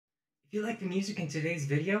If you like the music in today's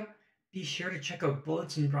video, be sure to check out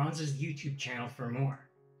Bullets and Bronze's YouTube channel for more.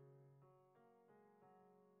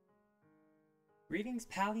 Greetings,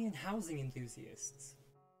 Palia and housing enthusiasts.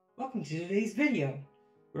 Welcome to today's video,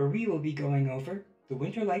 where we will be going over the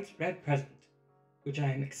Winterlights Red Present, which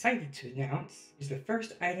I am excited to announce is the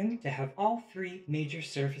first item to have all three major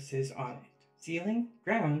surfaces on it: ceiling,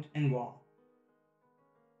 ground, and wall.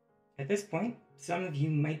 At this point, some of you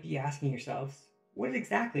might be asking yourselves, what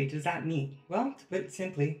exactly does that mean? Well, to put it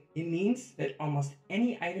simply, it means that almost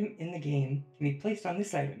any item in the game can be placed on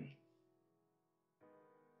this item.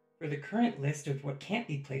 For the current list of what can't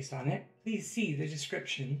be placed on it, please see the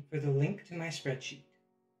description for the link to my spreadsheet.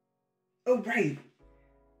 Oh right!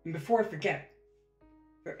 And before I forget,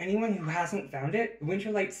 for anyone who hasn't found it, the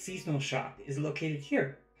Winterlights seasonal shop is located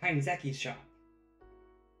here, behind Zeki's shop.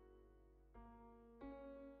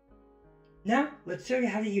 Now, let's show you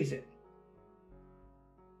how to use it.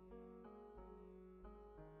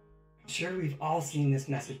 I'm sure we've all seen this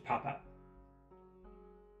message pop up.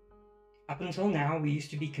 Up until now, we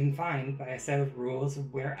used to be confined by a set of rules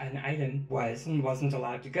of where an item was and wasn't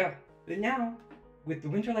allowed to go. But now, with the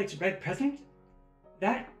Winterlights Red Present,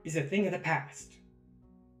 that is a thing of the past.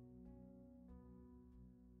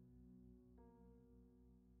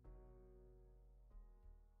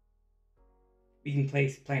 We can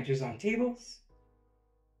place planters on tables,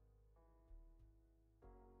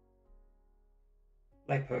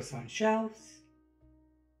 light posts on shelves,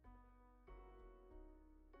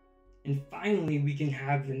 and finally we can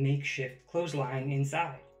have the makeshift clothesline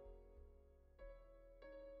inside.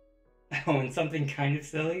 Oh, and something kind of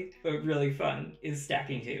silly, but really fun, is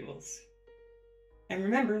stacking tables. And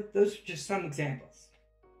remember, those are just some examples.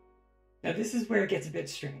 Now this is where it gets a bit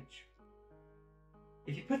strange.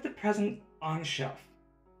 If you put the present on a shelf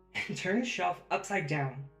and turn the shelf upside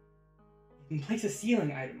down, you can place a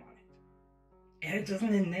ceiling item on it. And it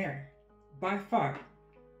doesn't end there. By far,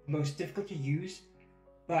 the most difficult to use,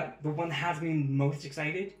 but the one that has me most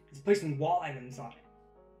excited, is placing wall items on it.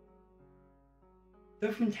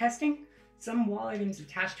 Though from testing, some wall items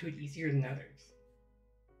attach to it easier than others.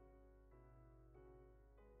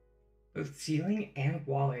 Both ceiling and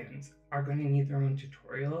wall items are going to need their own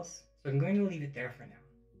tutorials, so I'm going to leave it there for now.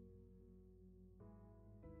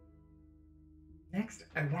 Next,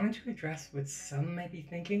 I wanted to address what some might be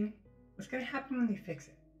thinking, what's going to happen when they fix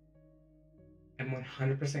it? I'm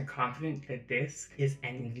 100% confident that this is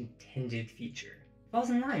an intended feature. It falls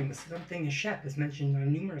in line with something Shep has mentioned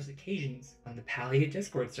on numerous occasions on the Palia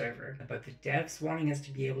Discord server about the devs wanting us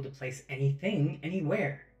to be able to place anything,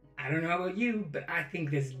 anywhere. I don't know about you, but I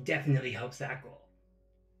think this definitely helps that goal.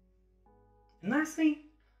 And lastly,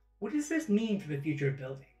 what does this mean for the future of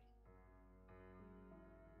building?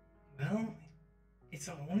 Well, it's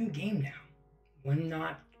a whole new game now. One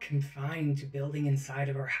not confined to building inside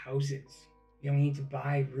of our houses. You don't need to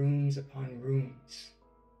buy rooms upon rooms.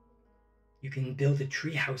 You can build a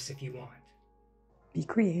treehouse if you want. Be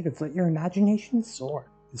creative, let your imagination soar.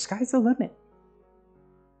 The sky's the limit.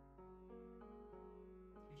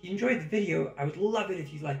 If you enjoyed the video, I would love it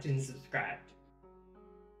if you liked and subscribed.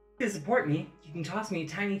 To support me, you can toss me a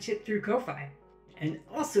tiny tip through Ko-Fi. And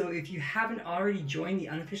also, if you haven't already joined the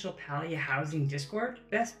unofficial Palia Housing Discord,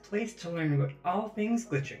 best place to learn about all things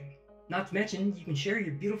glitching. Not to mention, you can share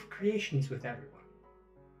your beautiful creations with everyone.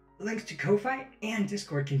 The links to Ko-Fi and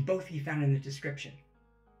Discord can both be found in the description.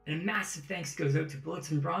 And a massive thanks goes out to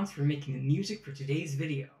Bullets and Bronze for making the music for today's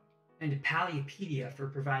video, and to Paliapedia for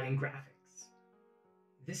providing graphics.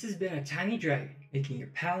 This has been a Tiny Dragon, making your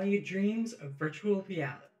Palia dreams a virtual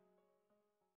reality.